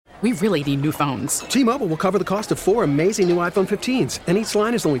We really need new phones. T-Mobile will cover the cost of 4 amazing new iPhone 15s, and each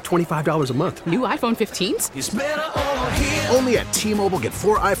line is only $25 a month. New iPhone 15s? It's better over here. Only at T-Mobile, get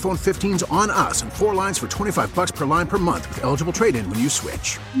 4 iPhone 15s on us and 4 lines for $25 per line per month with eligible trade-in when you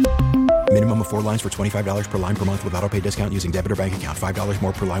switch. Minimum of 4 lines for $25 per line per month with autopay discount using debit or bank account. $5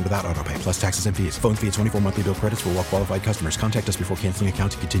 more per line without autopay, plus taxes and fees. Phone fee at 24 monthly bill credits for well-qualified customers. Contact us before canceling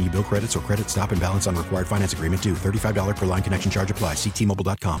account to continue bill credits or credit stop and balance on required finance agreement due. $35 per line connection charge applies. See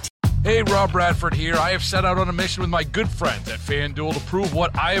T-Mobile.com. Hey, Rob Bradford here. I have set out on a mission with my good friends at FanDuel to prove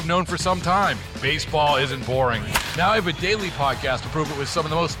what I have known for some time. Baseball isn't boring. Now I have a daily podcast to prove it with some of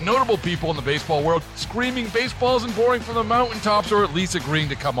the most notable people in the baseball world, screaming baseball isn't boring from the mountaintops, or at least agreeing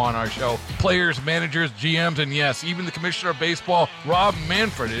to come on our show. Players, managers, GMs, and yes, even the commissioner of baseball, Rob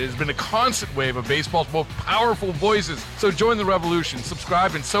Manfred. It has been a constant wave of baseball's most powerful voices. So join the revolution.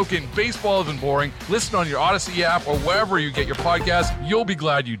 Subscribe and soak in Baseball Isn't Boring. Listen on your Odyssey app or wherever you get your podcast. You'll be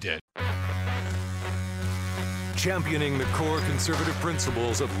glad you did. Championing the core conservative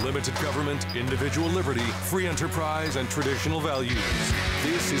principles of limited government, individual liberty, free enterprise, and traditional values.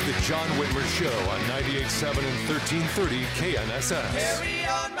 This is the John Whitmer Show on 98.7 and 1330 KNSS. Carry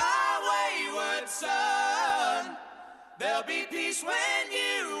on my wayward son. There'll be peace when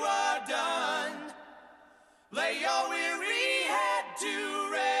you are done. Lay your weary head to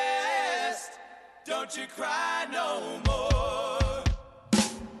rest. Don't you cry no more.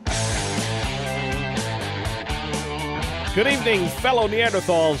 Good evening, fellow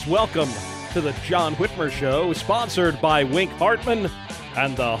Neanderthals. Welcome to the John Whitmer Show, sponsored by Wink Hartman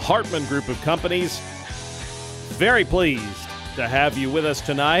and the Hartman Group of Companies. Very pleased to have you with us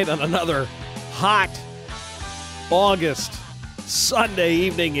tonight on another hot August Sunday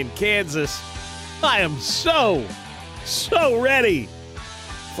evening in Kansas. I am so ready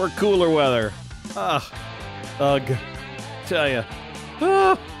for cooler weather. Ugh, tell you.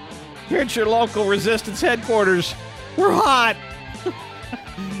 Here at your local resistance headquarters, we're hot.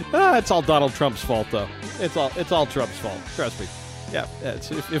 It's all Donald Trump's fault, though. It's all Trump's fault. Trust me. Yeah.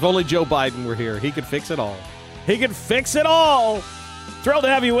 If only Joe Biden were here, he could fix it all. He could fix it all. Thrilled to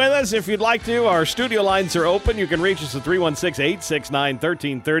have you with us. If you'd like to, our studio lines are open. You can reach us at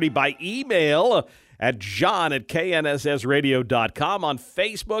 316-869-1330 by email at john@knssradio.com, on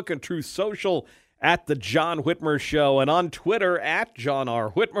Facebook and Truth Social at The John Whitmer Show, and on Twitter at John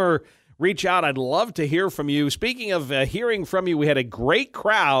R. Whitmer. Reach out. I'd love to hear from you. Speaking of hearing from you, we had a great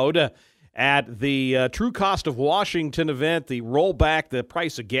crowd at the True Cost of Washington event, the Rollback the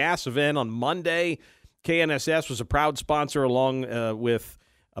Price of Gas event on Monday. KNSS was a proud sponsor along with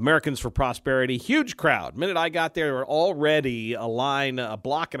Americans for Prosperity. Huge crowd. The minute I got there, there were already a line a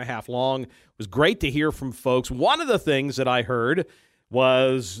block and a half long. It was great to hear from folks. One of the things that I heard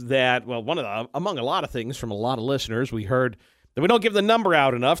was that, well, among a lot of things from a lot of listeners, we heard that we don't give the number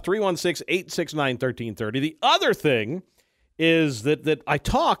out enough, 316-869-1330. The other thing is that I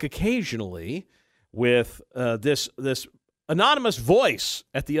talk occasionally with this anonymous voice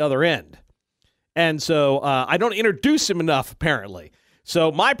at the other end. And so I don't introduce him enough, apparently.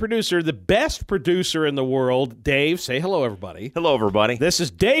 So my producer, the best producer in the world, Dave, say hello, everybody. Hello, everybody. This is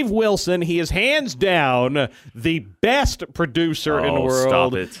Dave Wilson. He is hands down the best producer in the world.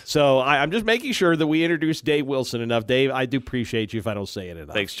 Stop it. So I'm just making sure that we introduce Dave Wilson enough. Dave, I do appreciate you if I don't say it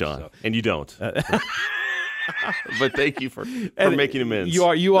enough. Thanks, John. So. And you don't. But thank you for making amends.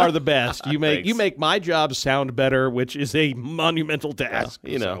 You are the best. You make my job sound better, which is a monumental task.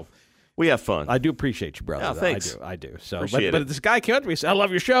 Well, we have fun. I do appreciate you, brother. Yeah, thanks. I do. So, Appreciate but it. this guy came up to me and said, I love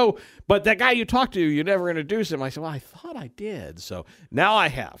your show, but that guy you talked to, you never introduced him. I said, well, I thought I did. So now I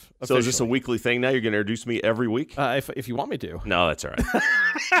have. So is this a weekly thing now? You're going to introduce me every week? If you want me to. No, that's all right.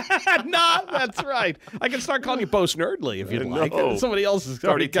 No, that's right. I can start calling you Bo Snerdley if you'd like. No. Somebody else is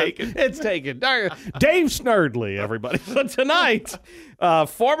already taken. It's taken. Dave Snerdley, everybody. So tonight,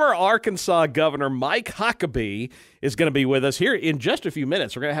 former Arkansas Governor Mike Huckabee is going to be with us here in just a few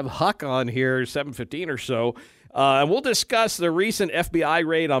minutes. We're going to have Huck on here, 7:15 or so, and we'll discuss the recent FBI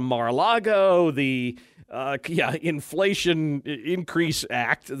raid on Mar-a-Lago, the Inflation Increase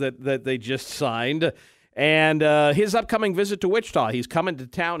Act that they just signed, and his upcoming visit to Wichita. He's coming to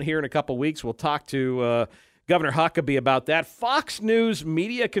town here in a couple weeks. We'll talk to Governor Huckabee about that. Fox News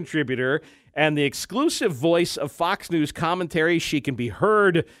media contributor and the exclusive voice of Fox News commentary. She can be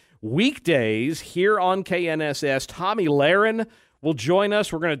heard weekdays here on KNSS. Tomi Lahren will join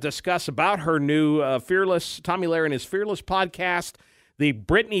us. We're going to discuss about her new Tomi Lahren is Fearless podcast, the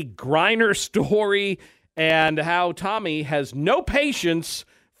Brittany Griner story, and how Tomi has no patience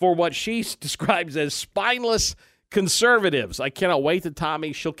for what she describes as spineless conservatives. I cannot wait to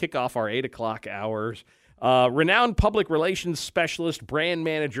Tomi. She'll kick off our 8 o'clock hours. Renowned public relations specialist, brand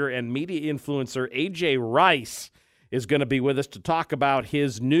manager, and media influencer A.J. Rice is going to be with us to talk about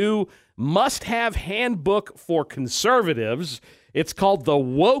his new must-have handbook for conservatives. It's called The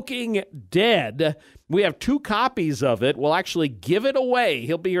Woking Dead. We have 2 copies of it. We'll actually give it away.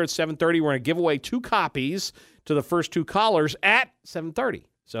 He'll be here at 7:30. We're going to give away 2 copies to the first 2 callers at 7:30.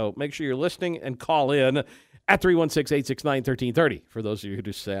 So make sure you're listening and call in at 316-869-1330. For those of you who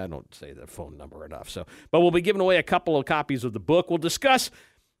just say, I don't say the phone number enough. But we'll be giving away a couple of copies of the book. We'll discuss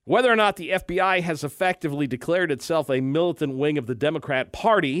whether or not the FBI has effectively declared itself a militant wing of the Democrat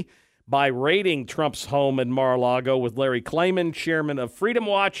Party by raiding Trump's home in Mar-a-Lago with Larry Klayman, chairman of Freedom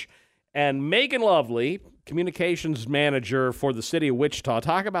Watch, and Megan Lovely, communications manager for the city of Wichita.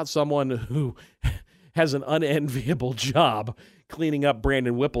 Talk about someone who has an unenviable job cleaning up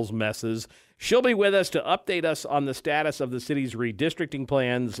Brandon Whipple's messes. She'll be with us to update us on the status of the city's redistricting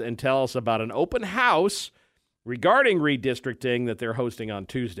plans and tell us about an open house regarding redistricting that they're hosting on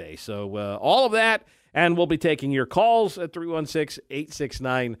Tuesday. So all of that, and we'll be taking your calls at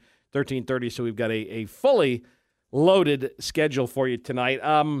 316-869-1330. So we've got a fully loaded schedule for you tonight.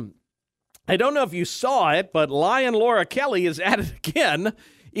 I don't know if you saw it, but Lion Laura Kelly is at it again.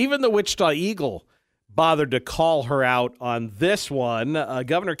 Even the Wichita Eagle bothered to call her out on this one.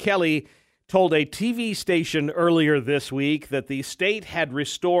 Governor Kelly told a TV station earlier this week that the state had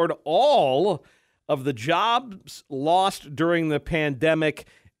restored all of the jobs lost during the pandemic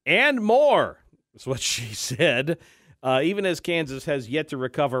and more, is what she said, even as Kansas has yet to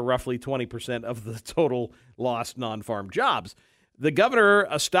recover roughly 20% of the total lost non-farm jobs. The governor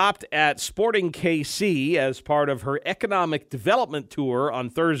stopped at Sporting KC as part of her economic development tour on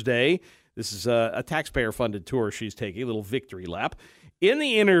Thursday. This is a taxpayer-funded tour she's taking, a little victory lap. In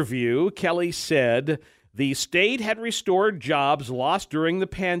the interview, Kelly said the state had restored jobs lost during the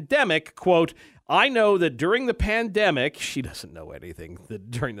pandemic. Quote, I know that during the pandemic, she doesn't know anything,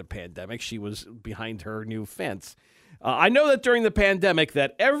 that during the pandemic, she was behind her new fence. I know that during the pandemic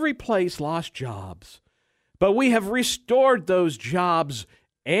that every place lost jobs, but we have restored those jobs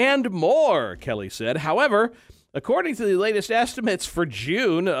and more, Kelly said. However, according to the latest estimates for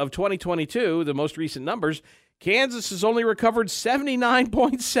June of 2022, the most recent numbers, Kansas has only recovered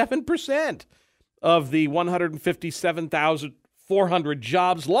 79.7% of the 157,400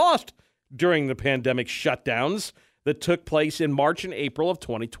 jobs lost during the pandemic shutdowns that took place in March and April of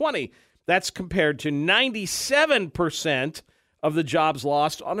 2020. That's compared to 97% of the jobs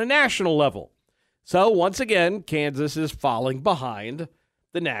lost on a national level. So once again, Kansas is falling behind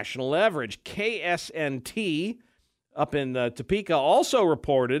the national average. KSNT up in Topeka also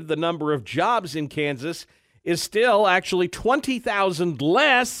reported the number of jobs in Kansas is still actually 20,000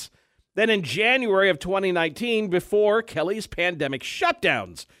 less than in January of 2019 before Kelly's pandemic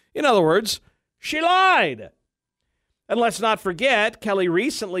shutdowns. In other words, she lied. And let's not forget, Kelly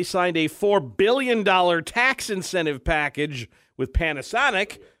recently signed a $4 billion tax incentive package with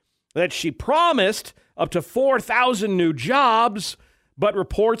Panasonic that she promised up to 4,000 new jobs, but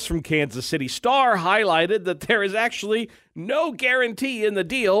reports from Kansas City Star highlighted that there is actually no guarantee in the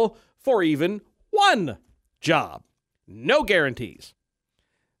deal for even one job. No guarantees.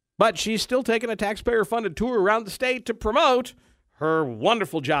 But she's still taking a taxpayer-funded tour around the state to promote her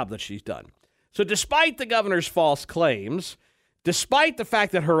wonderful job that she's done. So despite the governor's false claims, despite the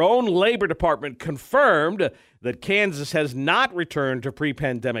fact that her own Labor Department confirmed that Kansas has not returned to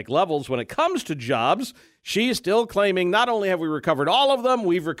pre-pandemic levels when it comes to jobs, she is still claiming not only have we recovered all of them,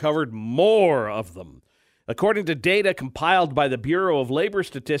 we've recovered more of them. According to data compiled by the Bureau of Labor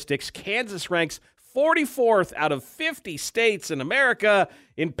Statistics, Kansas ranks 44th out of 50 states in America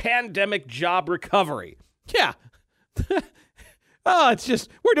in pandemic job recovery. Yeah. Oh, it's just,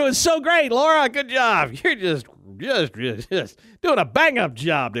 we're doing so great, Laura. Good job. You're just doing a bang-up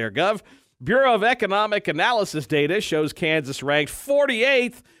job there, Gov. Bureau of Economic Analysis data shows Kansas ranked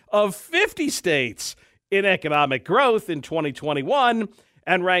 48th of 50 states in economic growth in 2021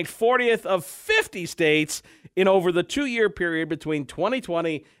 and ranked 40th of 50 states in over the 2-year period between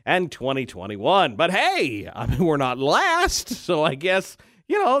 2020 and 2021. But hey, I mean, we're not last, so I guess,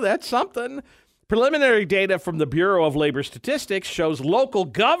 that's something. Preliminary data from the Bureau of Labor Statistics shows local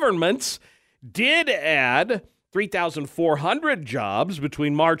governments did add 3,400 jobs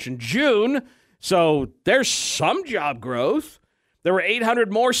between March and June, so there's some job growth. There were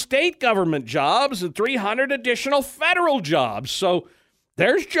 800 more state government jobs and 300 additional federal jobs, so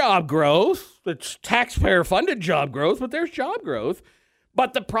there's job growth. It's taxpayer-funded job growth, but there's job growth.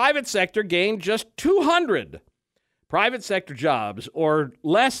 But the private sector gained just 200 private sector jobs, or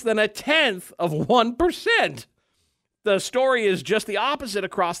less than 1/10 of 1%. The story is just the opposite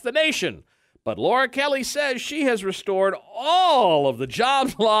across the nation. But Laura Kelly says she has restored all of the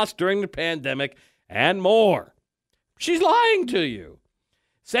jobs lost during the pandemic and more. She's lying to you.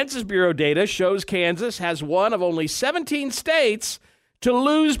 Census Bureau data shows Kansas has one of only 17 states to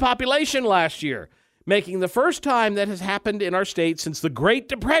lose population last year, making the first time that has happened in our state since the Great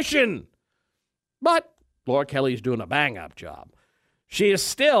Depression. But Laura Kelly is doing a bang-up job. She is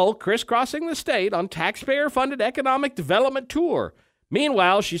still crisscrossing the state on taxpayer-funded economic development tour.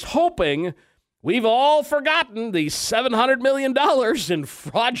 Meanwhile, she's hoping we've all forgotten the $700 million in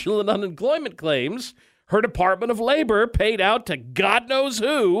fraudulent unemployment claims her Department of Labor paid out to God knows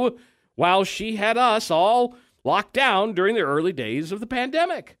who while she had us all locked down during the early days of the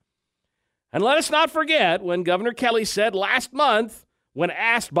pandemic. And let us not forget when Governor Kelly said last month, when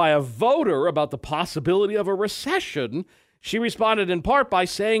asked by a voter about the possibility of a recession, she responded in part by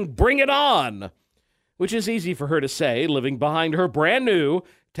saying, "Bring it on," which is easy for her to say, living behind her brand new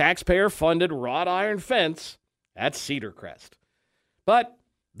taxpayer-funded wrought iron fence at Cedar Crest. But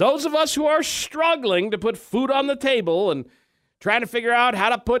those of us who are struggling to put food on the table and trying to figure out how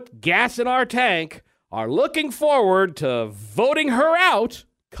to put gas in our tank are looking forward to voting her out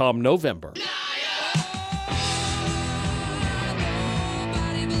come November.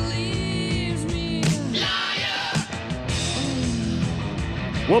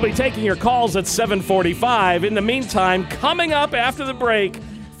 We'll be taking your calls at 7:45. In the meantime, coming up after the break,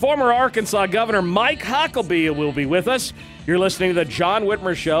 former Arkansas Governor Mike Huckabee will be with us. You're listening to The John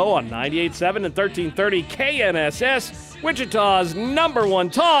Whitmer Show on 98.7 and 1330 KNSS, Wichita's #1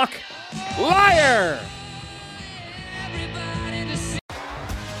 talk, Liar!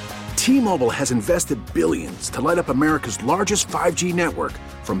 T-Mobile has invested billions to light up America's largest 5G network,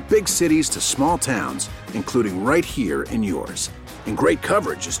 from big cities to small towns, including right here in yours. And great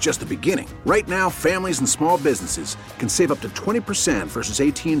coverage is just the beginning. Right now, families and small businesses can save up to 20% versus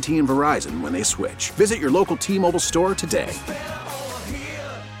AT&T and Verizon when they switch. Visit your local T-Mobile store today.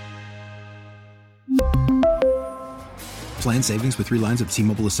 Plan savings with 3 lines of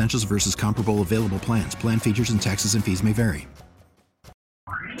T-Mobile Essentials versus comparable available plans. Plan features and taxes and fees may vary.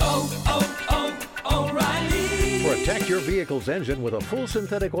 Protect your vehicle's engine with a full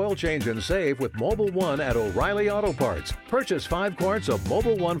synthetic oil change and save with Mobil 1 at O'Reilly Auto Parts. Purchase 5 quarts of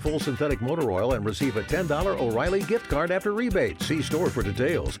Mobil 1 full synthetic motor oil and receive a $10 O'Reilly gift card after rebate. See store for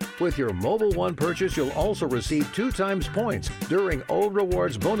details. With your Mobil 1 purchase, you'll also receive 2 times points during O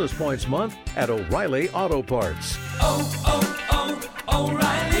Rewards Bonus Points Month at O'Reilly Auto Parts.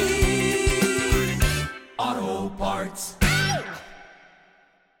 O'Reilly Auto Parts.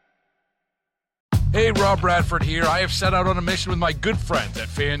 Hey, Rob Bradford here. I have set out on a mission with my good friends at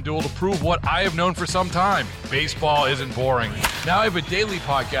FanDuel to prove what I have known for some time. Baseball isn't boring. Now I have a daily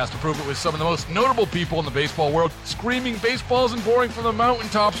podcast to prove it with some of the most notable people in the baseball world, screaming baseball isn't boring from the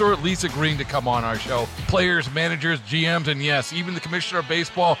mountaintops, or at least agreeing to come on our show. Players, managers, GMs, and yes, even the commissioner of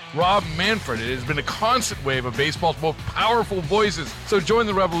baseball, Rob Manfred. It has been a constant wave of baseball's most powerful voices. So join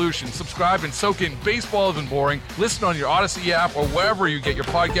the revolution. Subscribe and soak in Baseball Isn't Boring. Listen on your Odyssey app or wherever you get your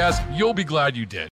podcasts. You'll be glad you did.